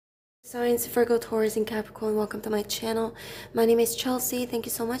Signs Virgo, Taurus, and Capricorn, welcome to my channel. My name is Chelsea. Thank you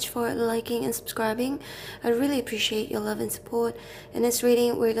so much for liking and subscribing. I really appreciate your love and support. In this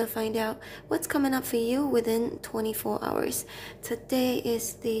reading, we're going to find out what's coming up for you within 24 hours. Today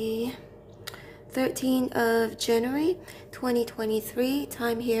is the 13th of January 2023.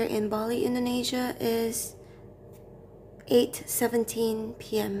 Time here in Bali, Indonesia is 8:17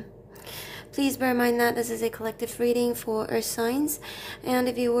 p.m. Please bear in mind that this is a collective reading for Earth signs, and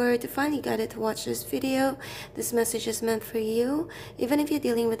if you were divinely guided to watch this video, this message is meant for you, even if you're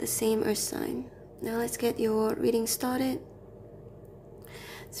dealing with the same Earth sign. Now let's get your reading started.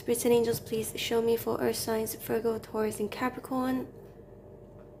 Spirits and angels, please show me for Earth signs Virgo, Taurus, and Capricorn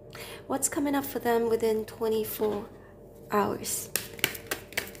what's coming up for them within 24 hours.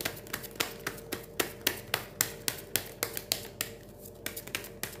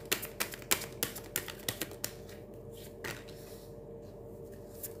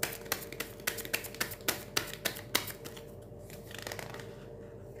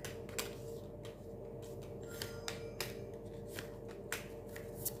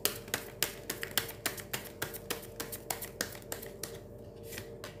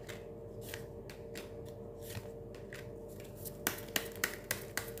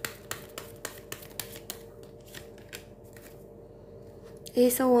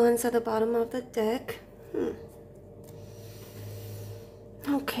 Ace of Wands at the bottom of the deck.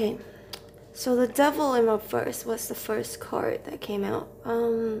 Okay, so the Devil in reverse was the first card that came out.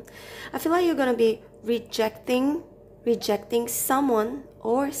 I feel like you're gonna be rejecting someone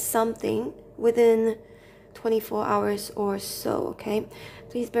or something within 24 hours or so. Okay,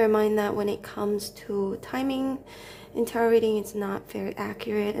 please bear in mind that when it comes to timing in tarot reading, it's not very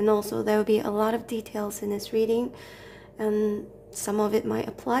accurate, and also there will be a lot of details in this reading, and some of it might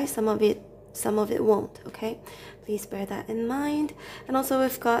apply, some of it won't. Okay, please bear that in mind. And also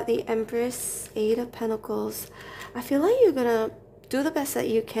we've got the Empress, Eight of Pentacles. I feel like you're gonna do the best that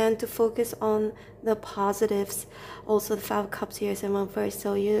you can to focus on the positives. Also the Five of Cups here is in reverse,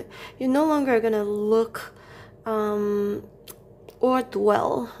 so you're no longer gonna look or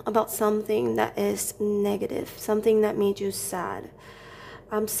dwell about something that is negative, something that made you sad.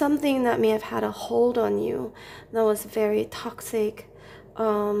 Something that may have had a hold on you that was very toxic,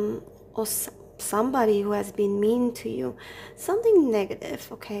 or somebody who has been mean to you, something negative.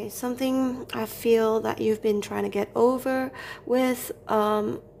 Okay, something I feel that you've been trying to get over with.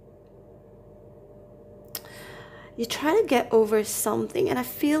 You try to get over something, and I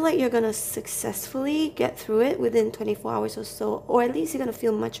feel like you're gonna successfully get through it within 24 hours or so, or at least you're gonna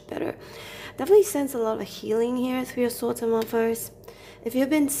feel much better. Definitely sense a lot of healing here through your Swords in reverse. If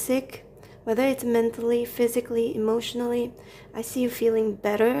you've been sick, whether it's mentally, physically, emotionally, I see you feeling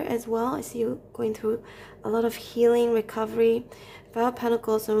better as well. I see you going through a lot of healing, recovery. Five of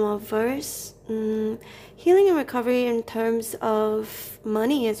Pentacles in reverse. Healing and recovery in terms of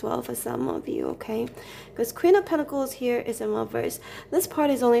money as well for some of you, okay? Because Queen of Pentacles here is in reverse. This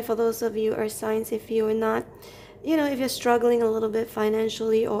part is only for those of you Earth signs. If you are not, if you're struggling a little bit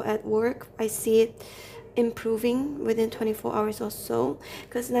financially or at work, I see it improving within 24 hours or so,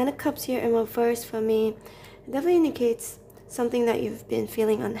 because Nine of Cups here in reverse for me, it definitely indicates something that you've been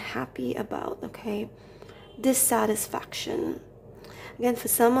feeling unhappy about. Okay, dissatisfaction. Again, for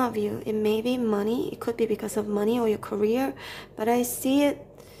some of you it may be money, it could be because of money or your career, but I see it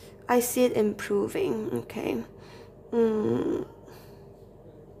improving. Okay,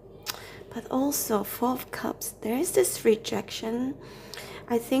 but also Four of Cups, there is this rejection.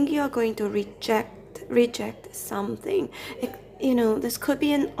 I think you are going to reject something. This could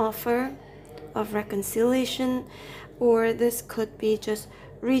be an offer of reconciliation, or this could be just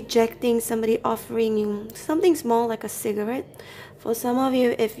rejecting somebody offering you something small like a cigarette. For some of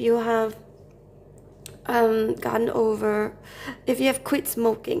you, if you have if you have quit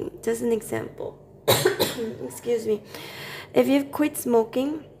smoking, just an example. Excuse me. If you've quit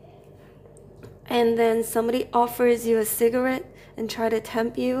smoking and then somebody offers you a cigarette and try to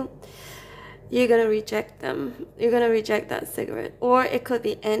tempt you, you're gonna reject them. You're gonna reject that cigarette. Or it could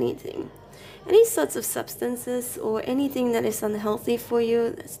be anything, any sorts of substances or anything that is unhealthy for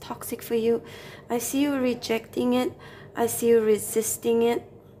you, that's toxic for you. I see you rejecting it. I see you resisting it,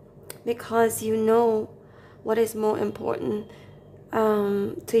 because you know what is more important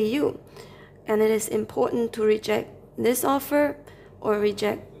to you, and it is important to reject this offer, or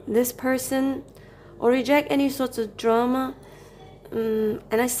reject this person, or reject any sorts of drama. And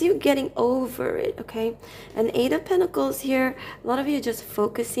I see you getting over it. Okay, and Eight of Pentacles here, a lot of you just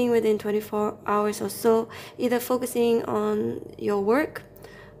focusing within 24 hours or so, either focusing on your work,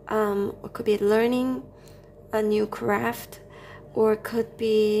 or could be learning a new craft, or it could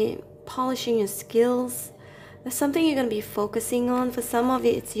be polishing your skills. There's something you're going to be focusing on. For some of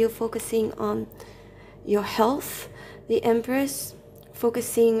it, it's you focusing on your health. The Empress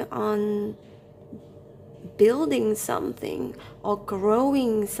focusing on building something or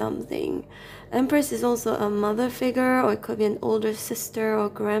growing something. Empress is also a mother figure, or it could be an older sister or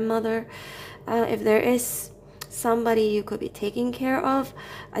grandmother. If there is somebody you could be taking care of,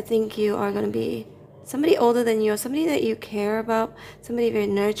 I think you are going to be somebody older than you, or somebody that you care about, somebody very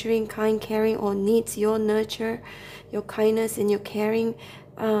nurturing, kind, caring, or needs your nurture, your kindness, and your caring,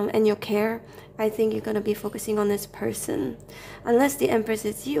 and your care. I think you're going to be focusing on this person. Unless the Empress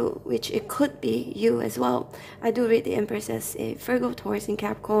is you, which it could be you as well. I do read the Empress as a Virgo, Taurus, and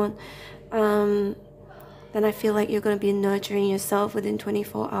Capricorn. Then I feel like you're going to be nurturing yourself within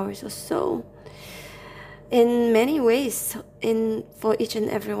 24 hours or so. In many ways, for each and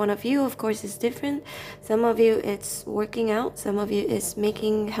every one of you, of course, it's different. Some of you, it's working out. Some of you, it's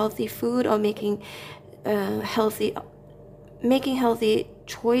making healthy food, or making healthy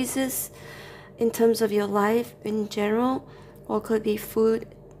choices in terms of your life in general, or it could be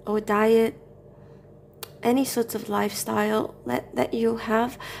food or diet, any sorts of lifestyle that you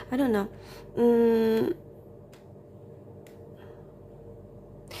have. I don't know.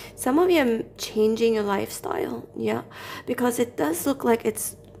 Some of you are changing your lifestyle, yeah, because it does look like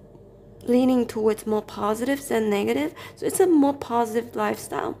it's leaning towards more positives than negative. So it's a more positive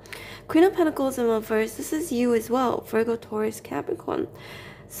lifestyle. Queen of Pentacles in reverse, this is you as well, Virgo, Taurus, Capricorn.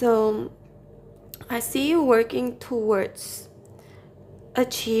 So I see you working towards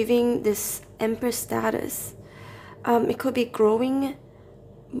achieving this Empress status. It could be growing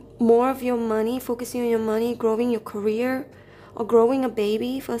more of your money, focusing on your money, growing your career, or growing a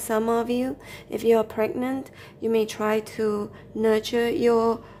baby. For some of you, if you are pregnant, you may try to nurture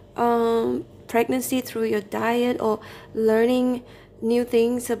your pregnancy through your diet, or learning new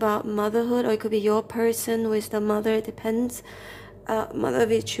things about motherhood, or it could be your person who is the mother. It depends. Mother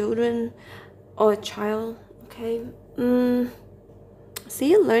of your children or a child. Okay.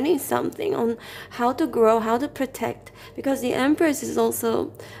 See, you're learning something on how to grow, how to protect, because the Empress is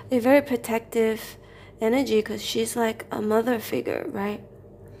also a very protective energy, because she's like a mother figure, right?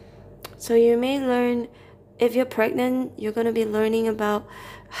 So you may learn, if you're pregnant, you're going to be learning about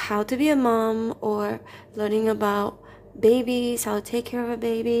how to be a mom, or learning about babies, how to take care of a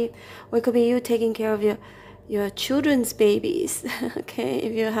baby, or it could be you taking care of your children's babies. Okay,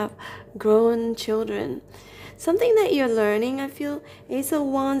 if you have grown children, something that you're learning. I feel Ace of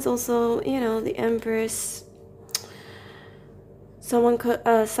Wands also, you know, the Empress. Someone could,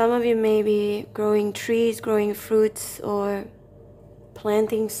 some of you may be growing trees, growing fruits, or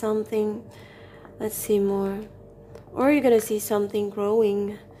planting something. Let's see more. Or you're gonna see something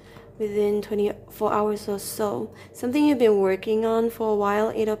growing within 24 hours or so. Something you've been working on for a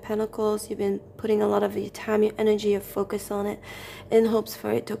while. 8 of Pentacles. You've been putting a lot of your time, your energy, your focus on it, in hopes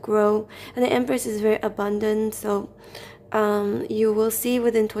for it to grow. And the Empress is very abundant, so you will see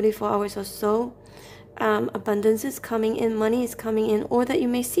within 24 hours or so, abundance is coming in, money is coming in, or that you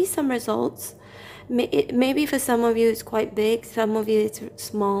may see some results. Maybe for some of you it's quite big, some of you it's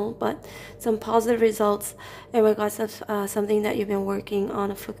small, but some positive results in regards of something that you've been working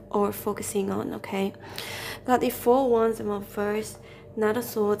on or focusing on. Okay, got the 4 Wands in reverse, Knight of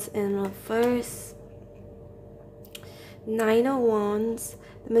Swords in reverse, 9 of Wands,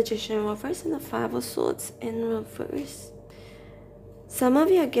 the Magician in reverse, and the 5 of Swords in reverse. Some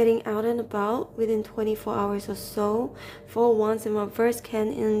of you are getting out and about within 24 hours or so. 4 Wands in reverse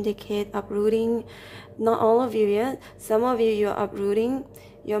can indicate uprooting. Not all of you yet. Some of you, you're uprooting.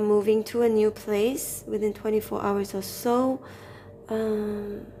 You're moving to a new place within 24 hours or so.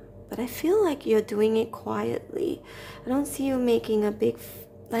 But I feel like you're doing it quietly. I don't see you making a big,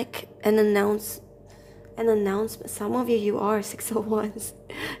 like an announcement. Some of you are 6 of Wands,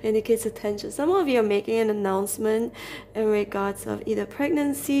 indicates attention. Some of you are making an announcement in regards of either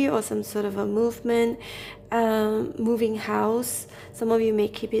pregnancy or some sort of a movement, moving house. Some of you may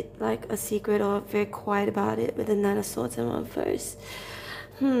keep it like a secret or very quiet about it with the 9 of Swords in reverse.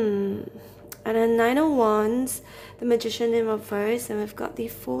 And then 9 of Wands, the Magician in reverse, and we've got the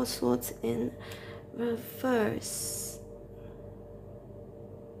 4 Swords in reverse.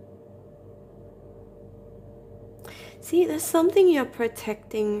 See, there's something you're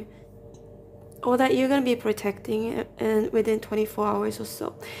protecting, or that you're going to be protecting within 24 hours or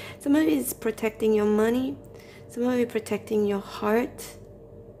so. Some of it is protecting your money. Some of it is protecting your heart.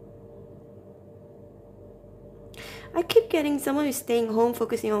 I keep getting some of you staying home,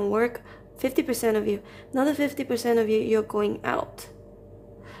 focusing on work. 50% of you. Another 50% of you, you're going out.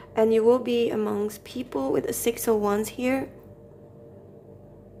 And you will be amongst people with the 6 of Wands here.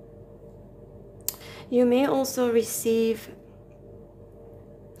 You may also receive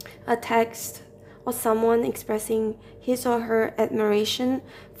a text or someone expressing his or her admiration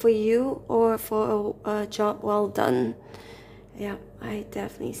for you or for a job well done. Yeah, I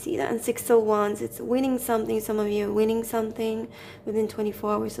definitely see that. And 6 of Wands, it's winning something. Some of you are winning something within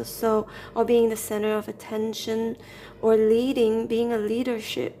 24 hours or so, or being the center of attention, or leading, being a leader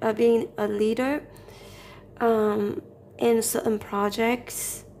in certain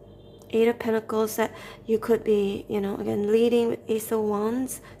projects. 8 of Pentacles, that you could be, you know, again, leading with Ace of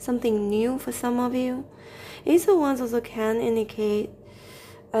Wands, something new for some of you. Ace of Wands also can indicate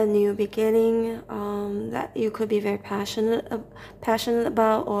a new beginning that you could be very passionate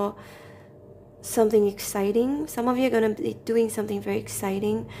about, or something exciting. Some of you are going to be doing something very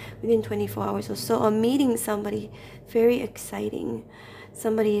exciting within 24 hours or so, or meeting somebody very exciting,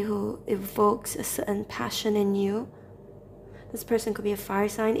 somebody who evokes a certain passion in you. This person could be a fire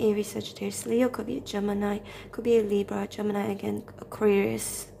sign, Aries, Sagittarius, Leo, could be a Gemini, could be a Libra, Gemini again,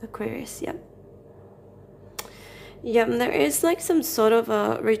 Aquarius, yep. Yeah, there is like some sort of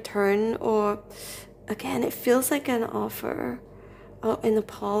a return, or again, it feels like an offer, or an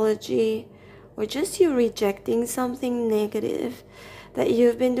apology, or just you rejecting something negative that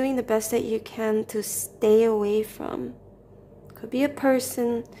you've been doing the best that you can to stay away from. Could be a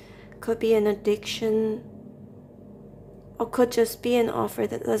person, could be an addiction, or could just be an offer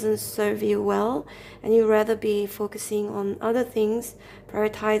that doesn't serve you well, and you'd rather be focusing on other things,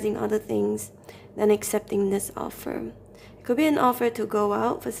 prioritizing other things, than accepting this offer. It could be an offer to go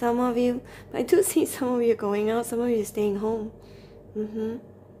out for some of you, but I do see some of you going out, some of you staying home.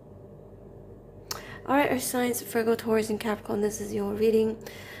 Alright, Earth signs, Virgo, Taurus, and Capricorn, this is your reading.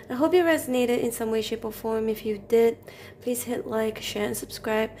 I hope you resonated in some way, shape, or form. If you did, please hit like, share, and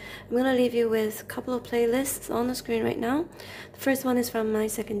subscribe. I'm going to leave you with a couple of playlists on the screen right now. The first one is from my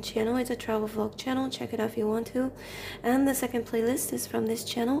second channel. It's a travel vlog channel. Check it out if you want to. And the second playlist is from this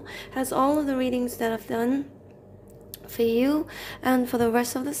channel. It has all of the readings that I've done for you and for the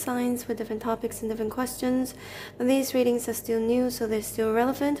rest of the signs, with different topics and different questions. But these readings are still new, so they're still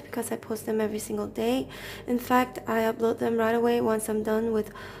relevant because I post them every single day. In fact, I upload them right away once I'm done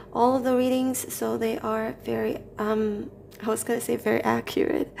with all of the readings, so they are very I was gonna say very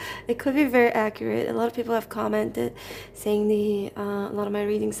accurate. It could be very accurate. A lot of people have commented saying a lot of my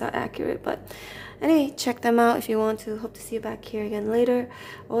readings are accurate, but anyway, check them out if you want to. Hope to see you back here again later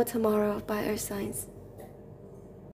or tomorrow by Earth signs.